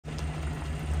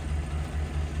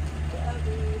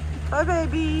Bye,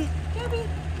 baby. Gabby.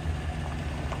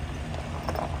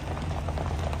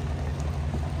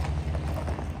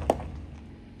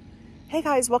 Hey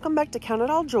guys, welcome back to Count It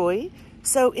All Joy.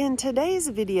 So in today's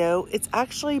video, it's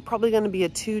actually probably going to be a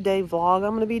 2-day vlog I'm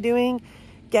going to be doing.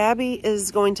 Gabby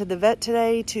is going to the vet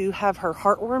today to have her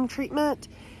heartworm treatment.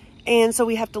 And so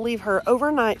we have to leave her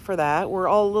overnight for that. We're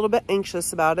all a little bit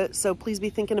anxious about it. So please be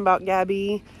thinking about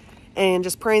Gabby and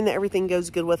just praying that everything goes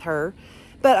good with her.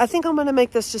 But I think I'm going to make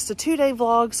this just a 2-day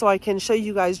vlog so I can show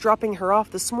you guys dropping her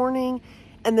off this morning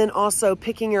and then also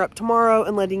picking her up tomorrow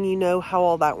and letting you know how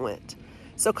all that went.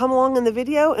 So come along in the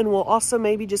video and we'll also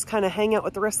maybe just kind of hang out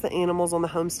with the rest of the animals on the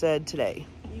homestead today.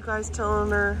 You guys telling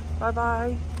her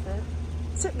bye-bye?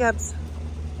 Sit, Gabs.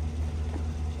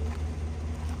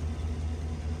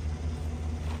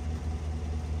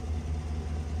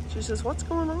 She says, what's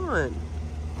going on?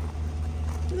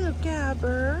 Little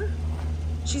Gabber.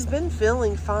 She's been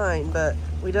feeling fine, but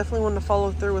we definitely want to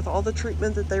follow through with all the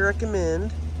treatment that they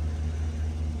recommend.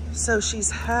 So she's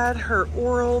had her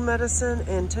oral medicine,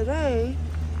 and today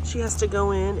she has to go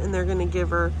in and they're going to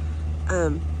give her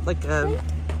like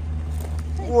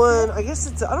one, I guess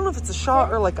it's, I don't know if it's a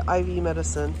shot or like an IV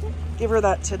medicine. Give her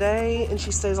that today and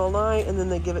she stays all night, and then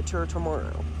they give it to her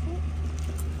tomorrow.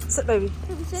 Sit, baby.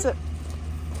 Sit.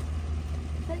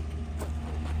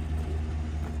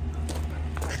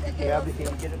 Gabby, can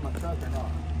you get in my truck or not?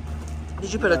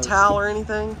 Did you put a towel or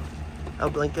anything? A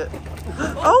blanket.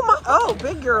 Oh my, oh,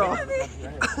 big girl.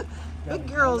 Big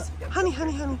girls. Honey,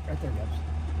 honey, honey. Right there, Gabs.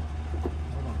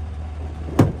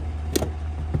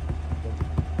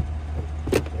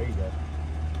 There you go.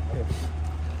 Okay.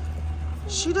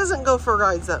 She doesn't go for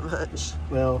rides that much.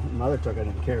 Well, my other truck I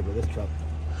didn't care, but this truck.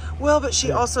 Well, but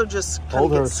she also just kind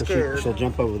Hold of her gets so scared. she'll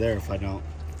jump over there if I don't.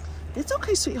 It's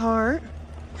okay, sweetheart.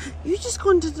 You're just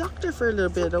going to the doctor for a little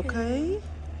bit, okay?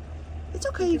 It's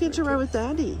okay, you get to ride with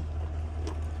Daddy.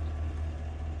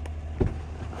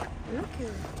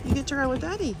 Okay. You get to ride with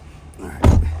Daddy. All right.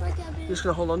 You're just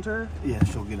going to hold on to her? Yeah,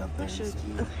 she'll get up there.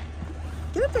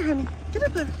 Get up there, honey. Get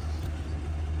up there.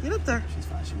 Get up there. She's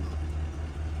fine. She will.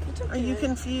 It's okay. Are you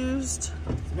confused?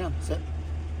 Sit down. Sit.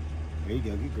 There you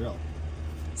go. Good girl.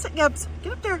 Sit, Gabs.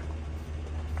 Get up there.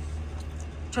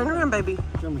 Turn around, baby.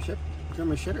 German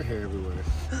Shepard hair everywhere.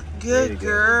 Good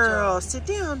girl. Sit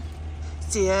down.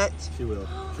 Sit. She will.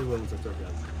 She will once I start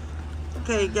out.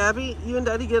 Okay, Gabby, you and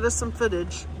Daddy get us some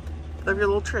footage of your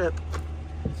little trip.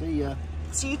 See ya.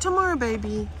 See you tomorrow,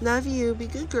 baby. Love you. Be a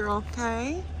good girl,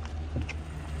 okay?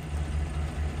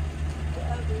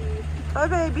 Gabby. Bye,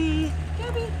 baby.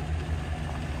 Gabby.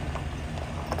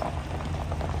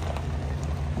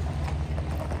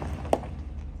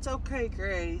 It's okay,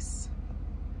 Grace.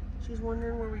 She's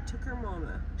wondering where we took her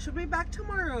mama. She'll be back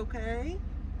tomorrow, okay?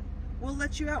 We'll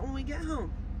let you out when we get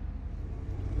home.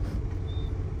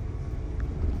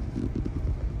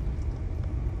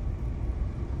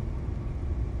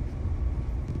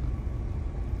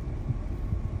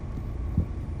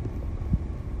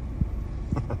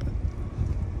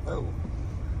 Oh.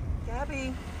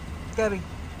 Gabby. Gabby.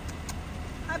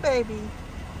 Hi, baby.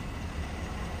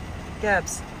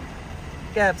 Gabs.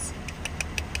 Gabs.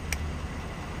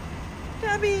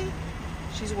 Gabby.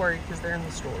 She's worried because they're in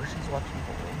the store. She's watching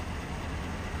for me.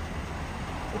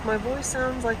 If my voice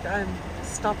sounds like I'm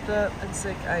stopped up and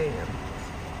sick, I am.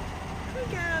 Hi,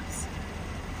 Gabs.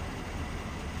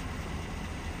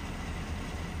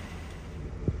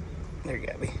 There,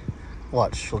 Gabby.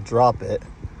 Watch, she'll drop it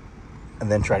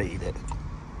and then try to eat it.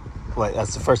 Wait,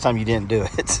 that's the first time you didn't do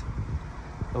it.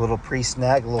 A little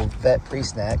pre-snack, a little vet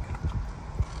pre-snack.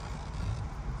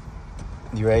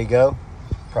 You ready to go?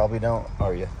 Probably don't,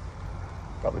 are you?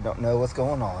 Probably don't know what's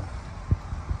going on.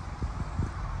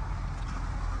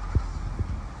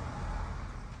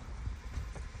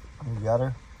 You got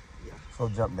her? Yeah. She'll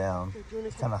jump down.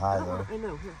 It's kind of high though. I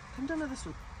know. Here, come down to this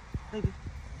one. Baby.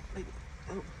 Baby.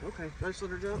 Oh, okay. Can I just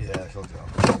let her jump? Yeah, she'll jump.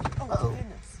 Oh, my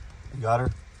goodness. You got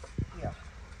her? Yeah.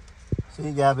 See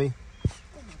you, Gabby.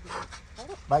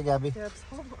 Hold on. Bye, Gabby. Gabs,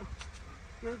 hold on.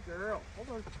 Good girl. Hold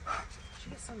on. She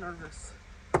gets so nervous.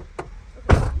 Okay.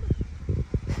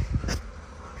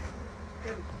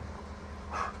 Gabby.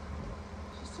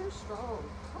 She's too strong.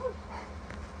 Come on.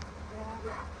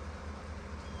 Yeah.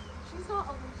 She's not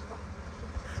always strong.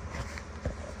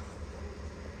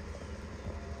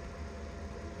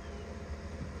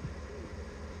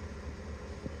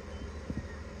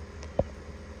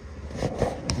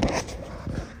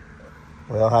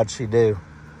 Well, how'd she do?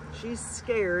 She's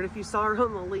scared. If you saw her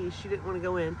on the leash, she didn't want to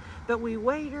go in. But we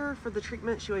weighed her for the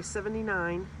treatment. She weighs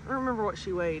 79. I don't remember what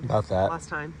she weighed About that. last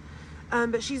time.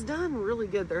 But she's done really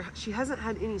good. She hasn't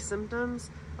had any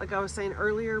symptoms, like I was saying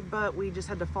earlier, but we just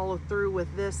had to follow through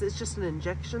with this. It's just an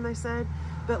injection, they said.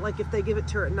 But like if they give it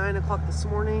to her at 9 o'clock this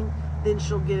morning, then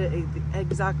she'll get it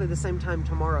exactly the same time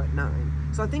tomorrow at 9.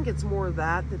 So I think it's more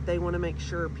that they want to make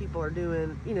sure people are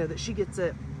doing, you know, that she gets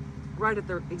it right at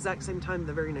the exact same time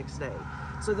the very next day.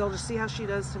 So they'll just see how she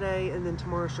does today, and then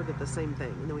tomorrow she'll get the same thing,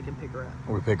 and then we can pick her up.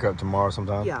 We pick her up tomorrow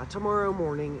sometime? Yeah, tomorrow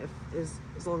morning, as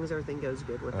long as everything goes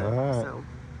good with her. Right. So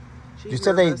you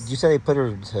said they put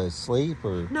her to sleep,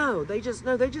 or no? They just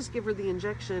give her the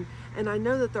injection, and I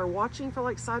know that they're watching for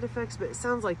like side effects, but it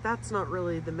sounds like that's not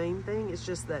really the main thing. It's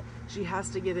just that she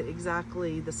has to get it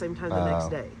exactly the same time the next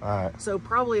day. All right. So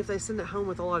probably if they send it home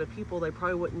with a lot of people, they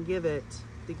probably wouldn't give it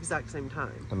the exact same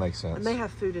time. That makes sense. And they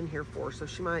have food in here for her, so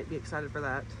she might be excited for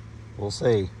that. We'll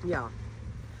see. Yeah.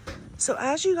 So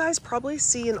as you guys probably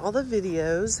see in all the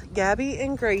videos, Gabby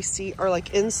and Gracie are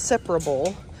like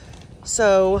inseparable.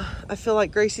 So I feel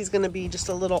like Gracie's going to be just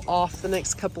a little off the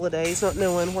next couple of days, not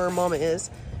knowing where Mama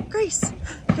is. Gracie,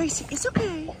 it's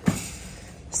okay.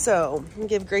 So I'm going to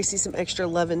give Gracie some extra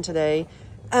loving today.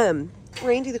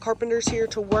 Randy the carpenter's here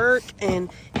to work, and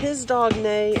his dog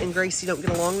Nay and Gracie don't get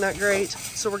along that great.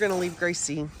 So we're going to leave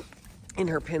Gracie in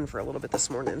her pen for a little bit this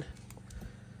morning.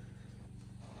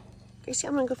 Gracie,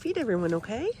 I'm going to go feed everyone,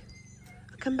 okay?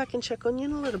 I'll come back and check on you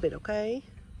in a little bit, okay?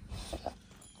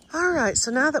 All right,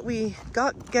 so now that we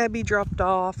got Gabby dropped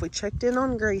off, we checked in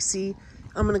on Gracie,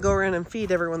 I'm going to go around and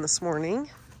feed everyone this morning.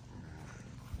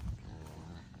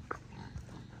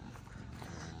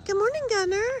 Good morning,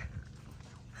 Gunner.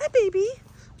 Hi, baby.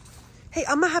 Hey,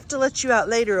 I'm going to have to let you out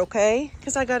later, okay?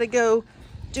 Because I got to go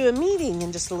do a meeting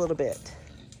in just a little bit.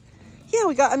 Yeah,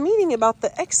 we got a meeting about the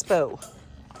expo.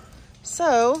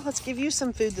 So, let's give you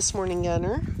some food this morning,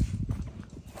 Gunner.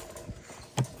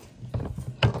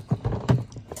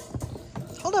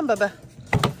 Hold on, Bubba.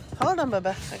 Hold on,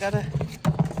 Bubba. I gotta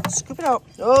scoop it out.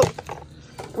 Oh,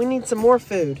 we need some more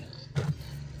food.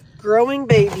 Growing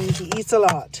baby, he eats a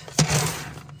lot.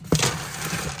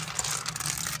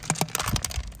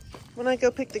 When I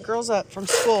go pick the girls up from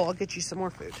school, I'll get you some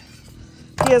more food.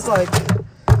 He has like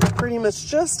pretty much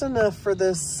just enough for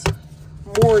this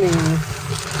morning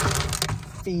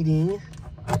feeding.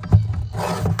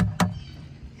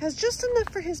 He has just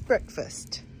enough for his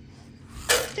breakfast.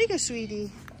 There you go,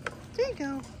 sweetie. There you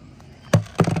go.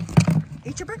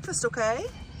 Eat your breakfast, okay?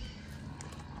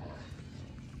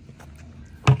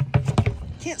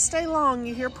 Can't stay long.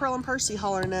 You hear Pearl and Percy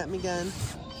hollering at me, Gun.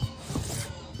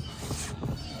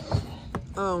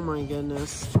 Oh my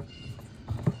goodness.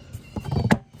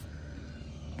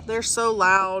 They're so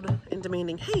loud and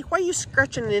demanding. Hey, why are you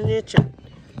scratching and itching?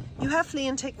 You have flea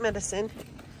and tick medicine.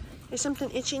 Is something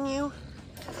itching you?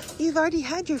 You've already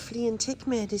had your flea and tick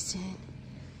medicine.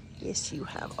 Yes, you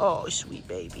have. Oh, sweet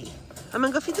baby. I'm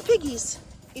gonna go feed the piggies.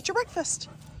 Eat your breakfast.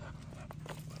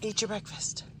 Eat your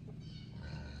breakfast.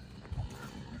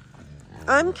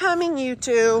 I'm coming, you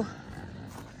two.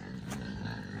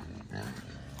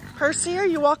 Percy, are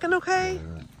you walking okay?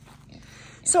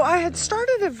 So I had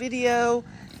started a video,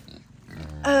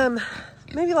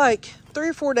 maybe like 3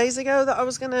 or 4 days ago that I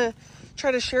was gonna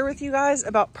try to share with you guys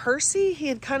about Percy. He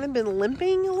had kind of been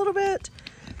limping a little bit,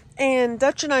 and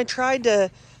Dutch and I tried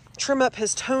to trim up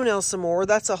his toenails some more.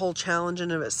 That's a whole challenge in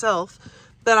of itself.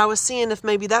 But I was seeing if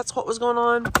maybe that's what was going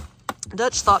on.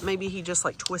 Dutch thought maybe he just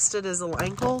like twisted his little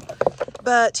ankle,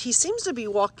 but he seems to be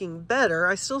walking better.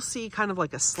 I still see kind of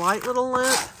like a slight little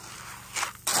limp,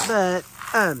 but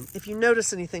if you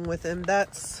notice anything with him,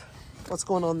 that's what's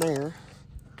going on there.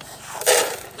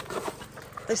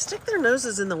 They stick their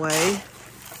noses in the way,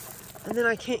 and then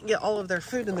I can't get all of their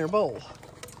food in their bowl.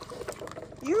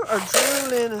 You are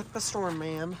drooling up a storm,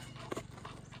 ma'am.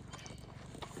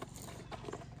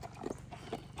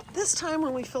 This time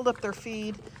when we filled up their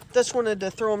feed, Dutch wanted to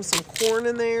throw them some corn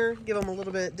in there, give them a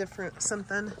little bit different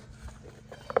something.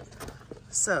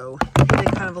 So he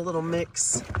did kind of a little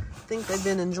mix. I think they've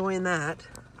been enjoying that.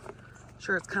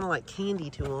 Sure, it's kind of like candy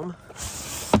to them.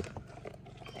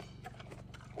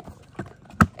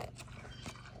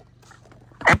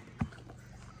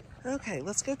 Okay,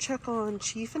 let's go check on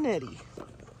Chief and Eddie.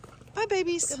 Bye,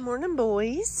 babies. Good morning,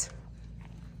 boys.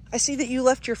 I see that you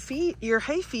left your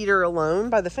hay feeder alone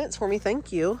by the fence for me.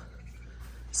 Thank you.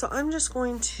 So I'm just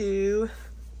going to,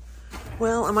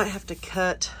 well, I might have to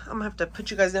cut. I'm gonna have to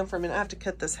put you guys down for a minute. I have to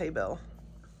cut this hay bale.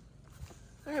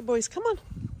 All right, boys, come on.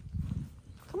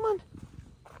 Come on.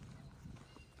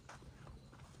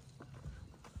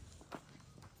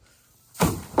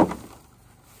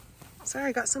 Sorry,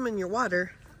 I got some in your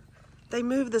water. They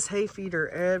move this hay feeder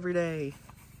every day.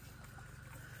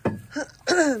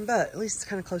 But at least it's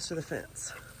kind of close to the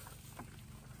fence.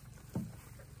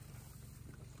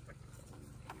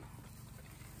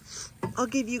 I'll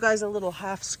give you guys a little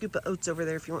half scoop of oats over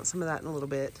there if you want some of that in a little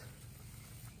bit.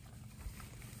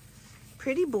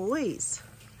 Pretty boys.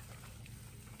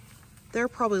 They're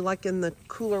probably liking the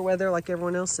cooler weather like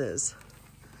everyone else is.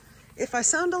 If I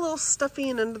sound a little stuffy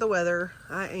and under the weather,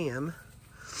 I am.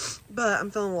 But I'm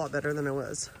feeling a lot better than I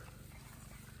was.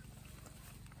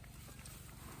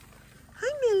 Hi,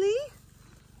 Millie.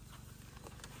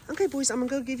 Okay, boys, I'm going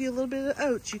to go give you a little bit of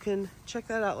oats. You can check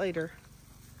that out later.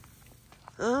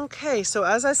 Okay, so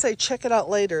as I say, check it out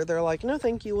later, they're like, no,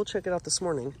 thank you. We'll check it out this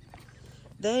morning.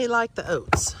 They like the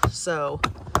oats. So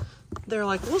they're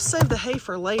like, we'll save the hay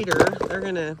for later. They're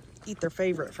going to eat their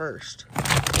favorite first.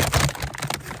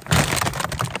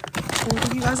 I'll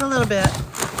give you guys a little bit.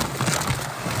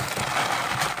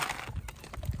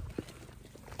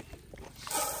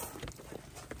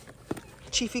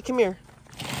 Chiefy, come here.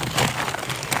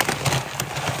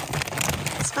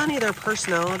 It's funny, their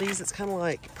personalities. It's kind of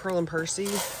like Pearl and Percy.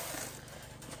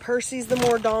 Percy's the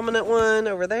more dominant one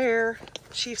over there.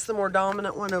 Chief's the more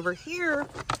dominant one over here.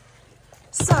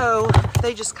 So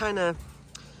they just kind of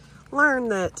learn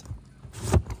that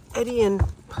Eddie and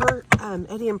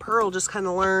Pearl just kind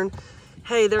of learn,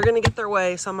 hey, they're going to get their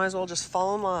way, so I might as well just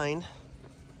fall in line.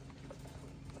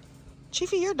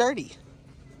 Chiefy, you're dirty.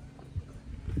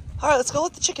 All right, let's go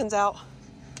let the chickens out.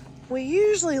 We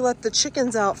usually let the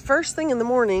chickens out first thing in the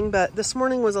morning, but this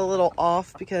morning was a little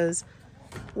off because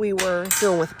we were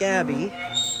dealing with Gabby.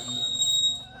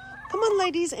 Come on,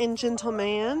 ladies and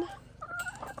gentlemen.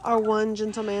 Our one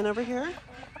gentleman over here.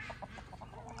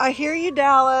 I hear you,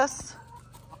 Dallas.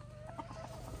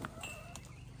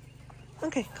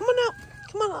 Okay, come on out.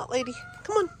 Come on out, lady.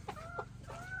 Come on.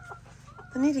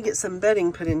 I need to get some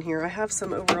bedding put in here. I have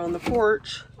some over on the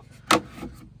porch.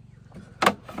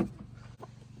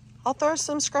 I'll throw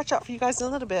some scratch out for you guys in a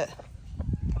little bit.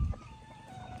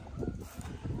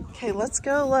 Okay, let's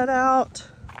go let out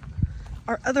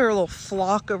our other little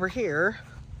flock over here.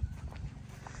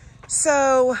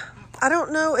 So, I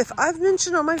don't know if I've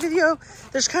mentioned on my video,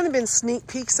 there's kind of been sneak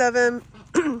peeks of him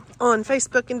on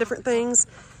Facebook and different things.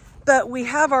 But we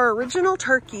have our original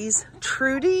turkeys,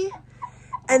 Trudy,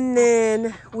 and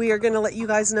then we are going to let you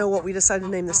guys know what we decided to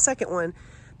name the second one.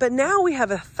 But now we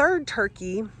have a third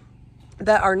turkey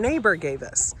that our neighbor gave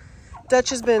us. Dutch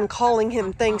has been calling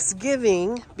him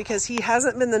Thanksgiving because he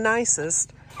hasn't been the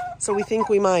nicest. So we think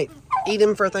we might eat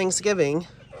him for Thanksgiving.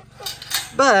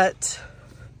 But,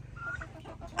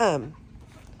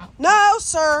 no,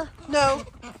 sir. No.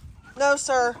 No,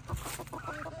 sir.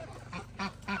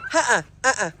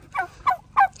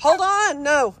 Hold on.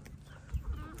 No.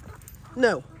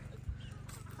 No.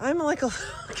 I'm like a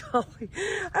golly.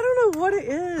 I don't know what it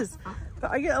is, but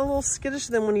I get a little skittish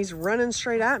then when he's running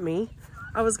straight at me.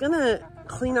 I was gonna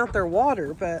clean out their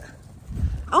water, but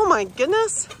oh my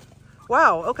goodness.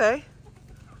 Wow, okay.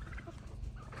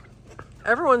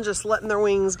 Everyone's just letting their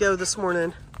wings go this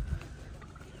morning.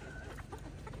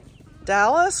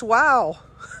 Dallas, wow.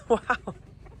 Wow.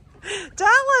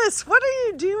 Dallas, what are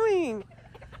you doing?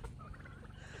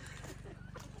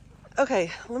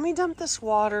 Okay, let me dump this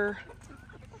water.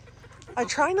 I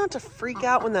try not to freak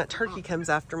out when that turkey comes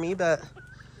after me, but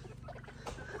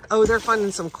oh, they're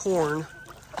finding some corn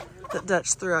that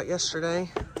Dutch threw out yesterday.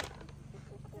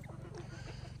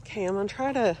 Okay, I'm gonna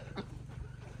try to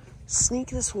sneak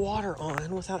this water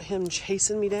on without him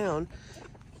chasing me down.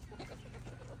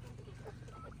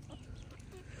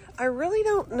 I really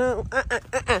don't know.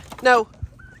 No.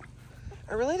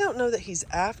 I really don't know that he's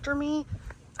after me.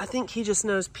 I think he just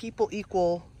knows people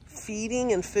equal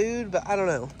feeding and food, but I don't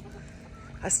know.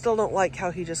 I still don't like how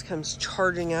he just comes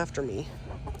charging after me.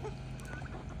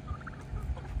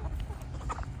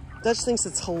 Dutch thinks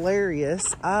it's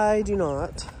hilarious. I do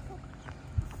not.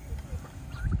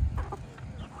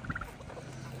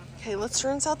 Okay, let's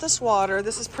rinse out this water.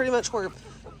 This is pretty much where...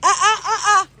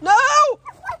 No!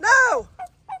 No!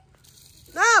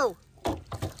 No!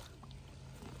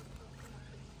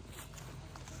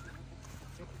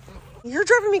 You're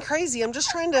driving me crazy. I'm just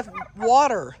trying to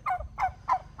water.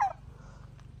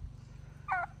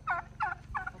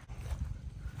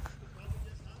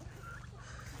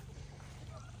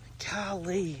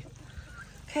 Golly.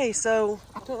 Okay, so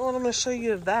I don't know what I'm going to show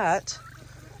you of that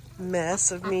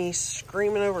mess of me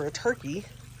screaming over a turkey.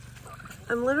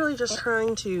 I'm literally just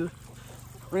trying to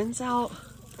rinse out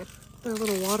their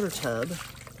little water tub.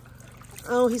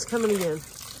 Oh, he's coming again.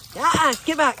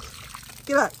 Get back.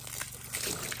 Get back.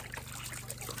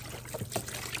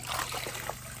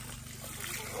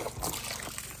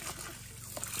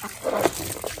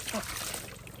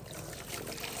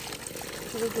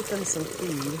 get them some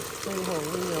food. Stay home,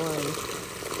 leave me alone.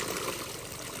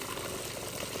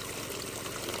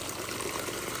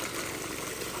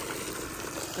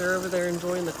 They're over there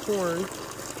enjoying the corn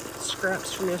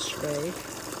scraps from yesterday.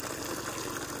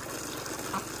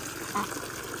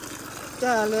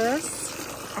 Dallas.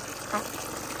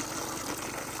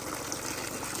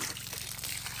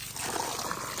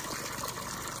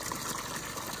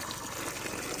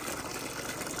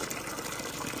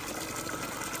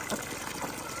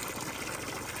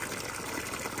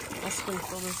 Let's go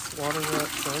fill this water up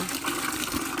some.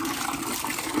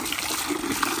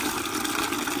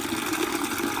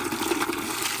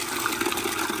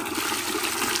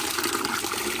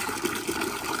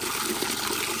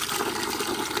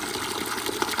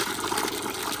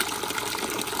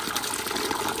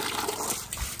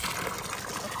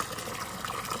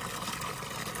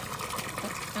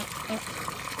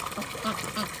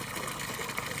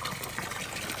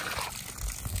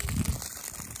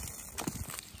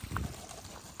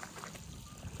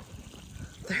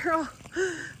 They're all,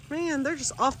 man, they're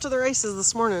just off to the races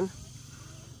this morning.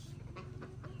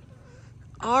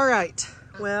 All right,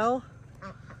 well,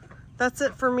 that's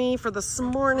it for me for this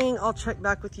morning. I'll check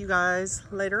back with you guys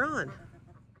later on.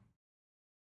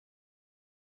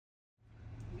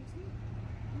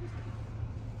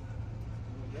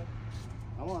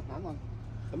 Come on.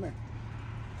 Come here.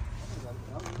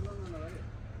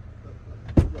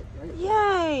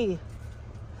 Yay!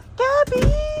 Gabby!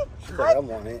 She's like, I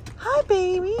want it. Hi,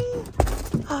 baby.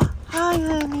 Oh, hi,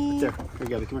 honey. There,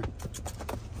 Gabby, come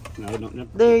here. No.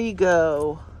 There you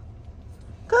go.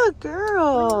 Good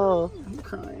girl. I'm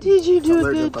crying. Did you do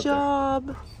a good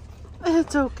job?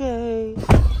 It's okay.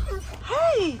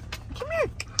 Hey, come here.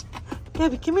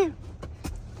 Gabby, come here.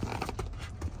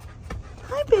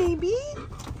 Hi, baby.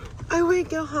 Are we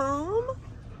go home?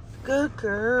 Good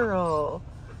girl.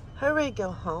 Hurry,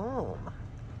 go home.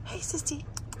 Hey, sissy.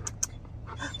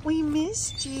 We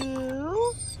missed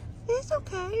you. It's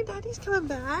okay. Daddy's coming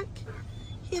back.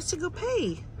 He has to go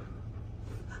pay.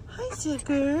 Hi,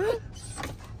 sugar.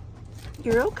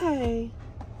 You're okay.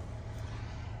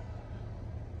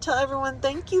 Tell everyone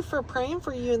thank you for praying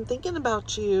for you and thinking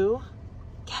about you.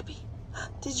 Gabby,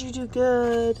 did you do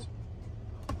good?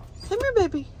 Come here,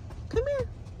 baby. Come here.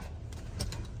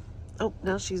 Oh,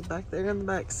 now she's back there in the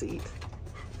back seat.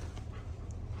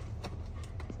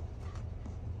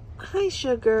 Hi,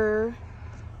 sugar.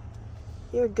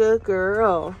 You're a good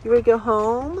girl. You ready to go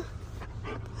home?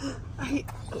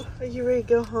 Are you ready to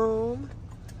go home?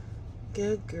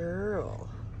 Good girl.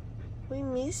 We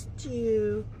missed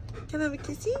you. Can I have a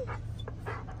kissy?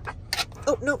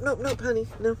 Oh, no, honey.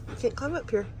 No, you can't climb up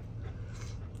here.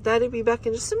 Daddy'll be back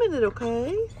in just a minute,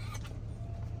 okay?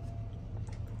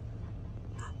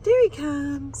 There he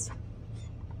comes.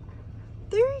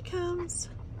 There he comes.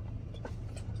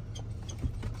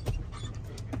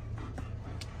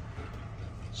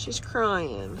 She's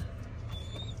crying.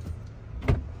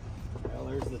 Well,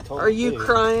 there's the total Are you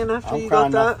crying after you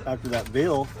got that? After that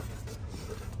bill.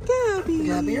 Gabby.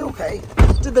 Gabby, you're okay.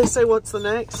 Did they say what's the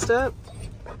next step?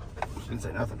 She didn't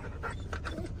say nothing.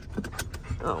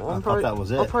 Oh, well, I thought that was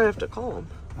it. I'll probably have to call him.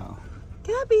 Oh.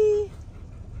 Gabby.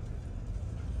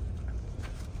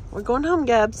 We're going home,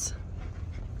 Gabs.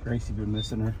 Gracie been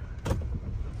missing her.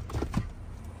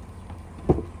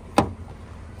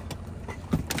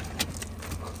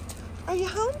 Are you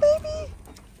home, baby?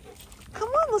 Come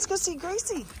on, let's go see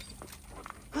Gracie.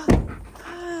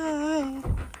 Hi.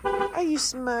 Are you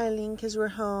smiling because we're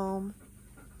home?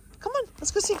 Come on,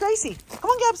 let's go see Gracie. Come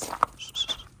on, Gabs.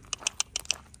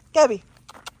 Gabby.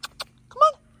 Come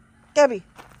on. Gabby.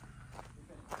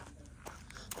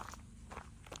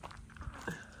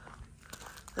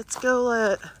 Let's go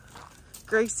let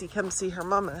Gracie come see her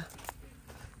mama.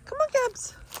 Come on,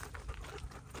 Gabs.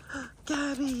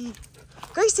 Gabby.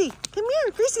 Gracie, come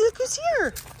here. Gracie, look who's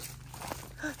here.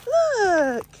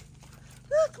 Look.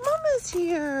 Look, Mama's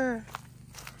here.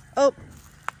 Oh,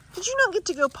 did you not get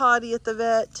to go potty at the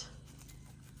vet?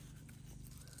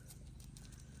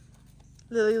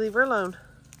 Lily, leave her alone.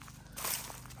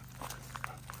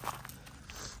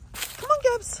 Come on,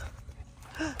 Gabs.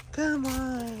 Come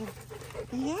on.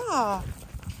 Yeah.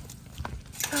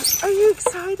 Are you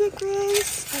excited,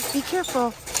 Grace? Be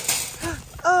careful.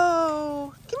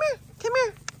 Oh, come here. Come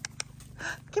here.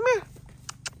 Come here.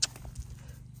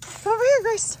 Come over here,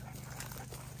 Grace.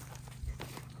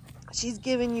 She's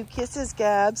giving you kisses,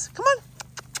 Gabs. Come on.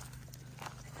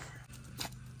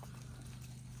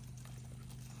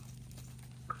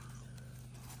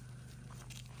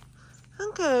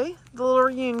 Okay, the little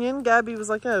reunion. Gabby was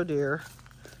like, oh dear.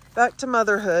 Back to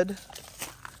motherhood.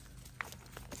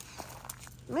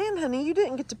 Man, honey. You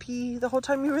didn't get to pee the whole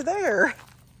time you were there.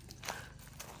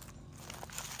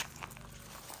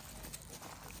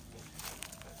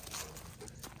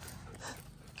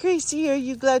 Gracie, are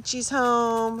you glad she's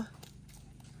home?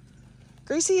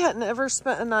 Gracie hadn't ever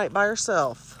spent a night by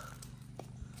herself.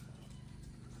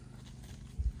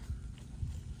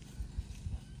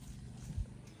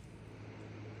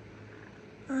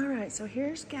 All right, so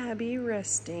here's Gabby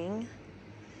resting.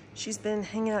 She's been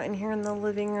hanging out in here in the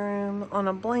living room on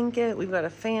a blanket. We've got a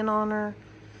fan on her.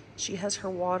 She has her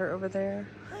water over there.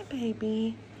 Hi,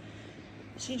 baby.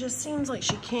 She just seems like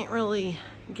she can't really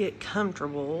get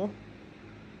comfortable.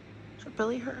 Is your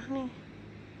belly hurt, honey?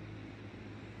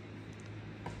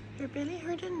 Your belly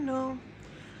hurting? No.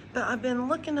 But I've been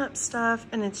looking up stuff,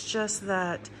 and it's just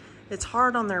that it's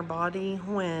hard on their body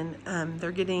when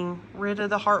they're getting rid of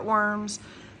the heartworms,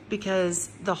 because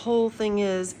the whole thing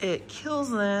is it kills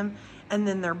them, and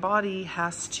then their body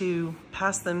has to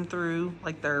pass them through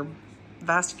like their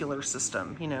vascular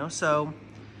system, you know. So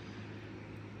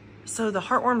the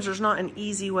heartworms, there's not an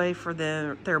easy way for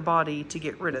their body to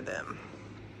get rid of them.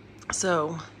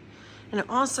 So, and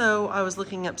also I was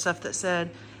looking up stuff that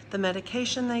said the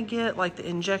medication they get, like the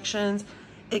injections,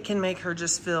 it can make her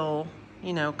just feel,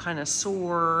 you know, kind of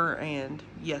sore and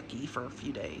yucky for a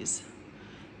few days.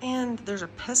 And there's a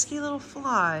pesky little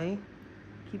fly,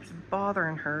 keeps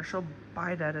bothering her. She'll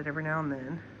bite at it every now and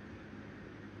then.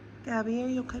 Gabby, are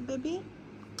you okay, baby?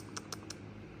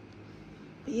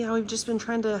 But yeah, we've just been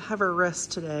trying to have her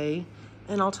rest today,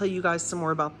 and I'll tell you guys some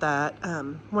more about that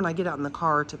when I get out in the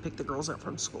car to pick the girls up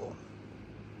from school.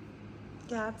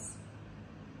 Gabs.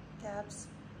 Gabs.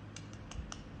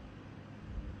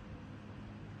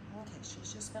 Okay,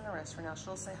 she's just gonna rest for now.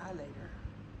 She'll say hi later.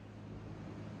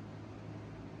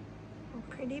 Oh,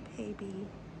 pretty baby.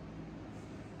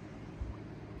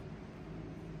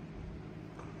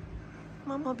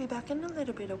 Mom will be back in a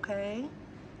little bit, okay?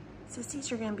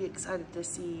 Sissies are gonna be excited to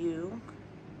see you.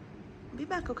 I'll be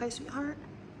back, okay, sweetheart?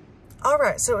 All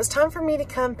right, so it was time for me to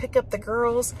come pick up the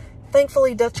girls.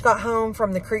 Thankfully, Dutch got home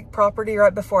from the creek property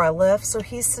right before I left, so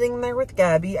he's sitting there with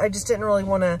Gabby. I just didn't really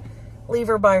want to leave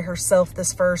her by herself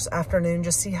this first afternoon,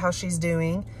 just see how she's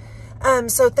doing.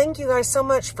 So thank you guys so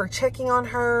much for checking on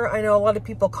her. I know a lot of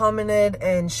people commented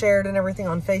and shared and everything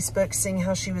on Facebook, seeing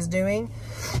how she was doing.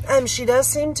 She does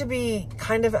seem to be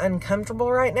kind of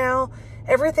uncomfortable right now.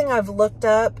 Everything I've looked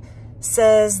up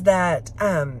says that,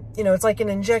 you know, it's like an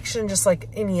injection, just like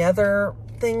any other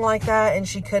thing like that, and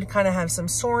she could kind of have some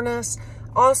soreness.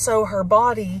 Also, her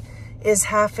body is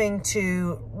having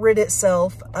to rid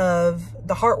itself of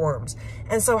the heartworms.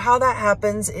 And so how that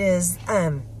happens is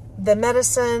the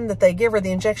medicine that they give her,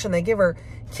 the injection they give her,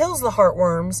 kills the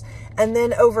heartworms, and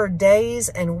then over days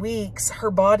and weeks, her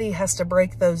body has to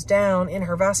break those down in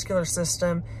her vascular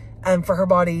system for her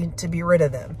body to be rid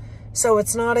of them. So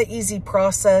it's not an easy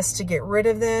process to get rid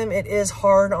of them. It is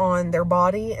hard on their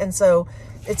body, and so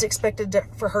it's expected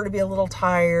for her to be a little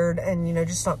tired and, you know,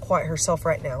 just not quite herself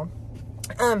right now.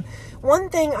 One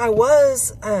thing I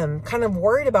was kind of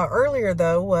worried about earlier,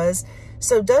 though, was,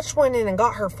 so Dutch went in and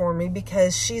got her for me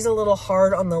because she's a little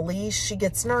hard on the leash. She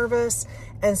gets nervous,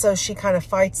 and so she kind of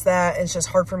fights that, and it's just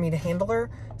hard for me to handle her.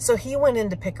 So he went in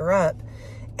to pick her up,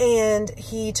 and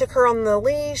he took her on the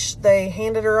leash. They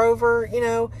handed her over, you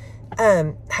know,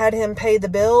 had him pay the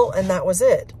bill, and that was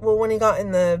it. Well, when he got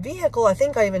in the vehicle, I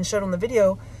think I even showed on the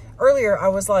video earlier, I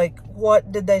was like,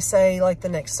 what did they say, like, the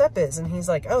next step is? And he's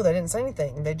like, oh, they didn't say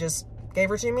anything. They just gave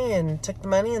her to me and took the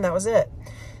money, and that was it.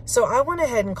 So I went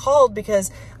ahead and called because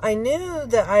I knew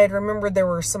that I had remembered there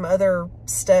were some other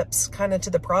steps kind of to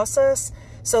the process.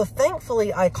 So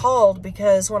thankfully I called,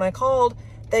 because when I called,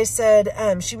 they said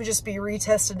she would just be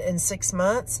retested in 6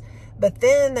 months. But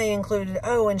then they included,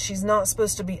 oh, and she's not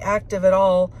supposed to be active at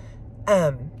all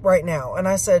right now. And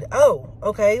I said, oh,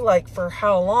 okay, like for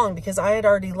how long? Because I had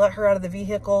already let her out of the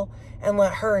vehicle and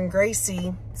let her and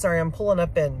Gracie, sorry, I'm pulling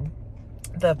up in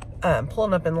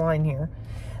line here.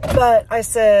 But I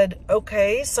said,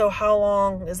 okay, so how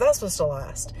long is that supposed to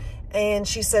last? And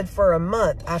she said for a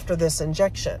month after this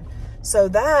injection. So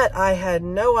that I had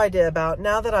no idea about.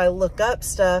 Now that I look up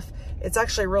stuff, it's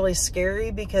actually really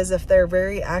scary, because if they're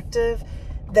very active,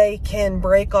 they can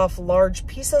break off large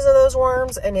pieces of those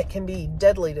worms, and it can be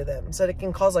deadly to them. So it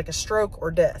can cause like a stroke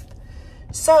or death.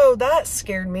 So that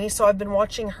scared me. So I've been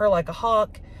watching her like a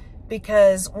hawk,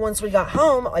 because once we got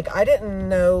home, like, I didn't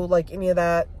know like any of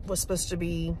that was supposed to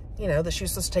be, you know, that she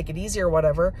was supposed to take it easy or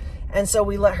whatever. And so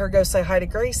we let her go say hi to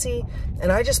Gracie,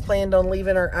 and I just planned on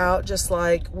leaving her out just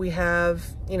like we have,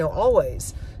 you know,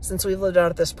 always, since we've lived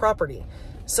out at this property.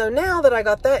 So now that I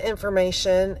got that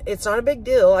information, it's not a big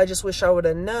deal. I just wish I would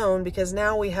have known, because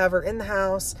now we have her in the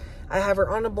house. I have her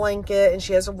on a blanket and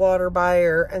she has a water by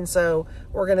her. And so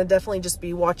we're going to definitely just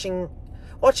be watching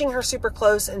her super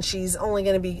close, and she's only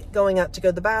going to be going out to go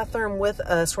to the bathroom with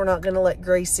us. We're not going to let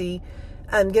Gracie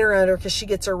get around her, because she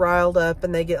gets her riled up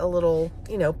and they get a little,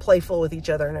 you know, playful with each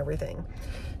other and everything.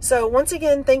 So once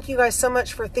again, thank you guys so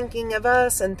much for thinking of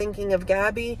us and thinking of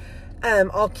Gabby.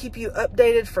 I'll keep you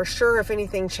updated for sure if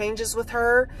anything changes with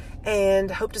her,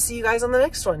 and hope to see you guys on the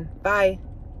next one. Bye.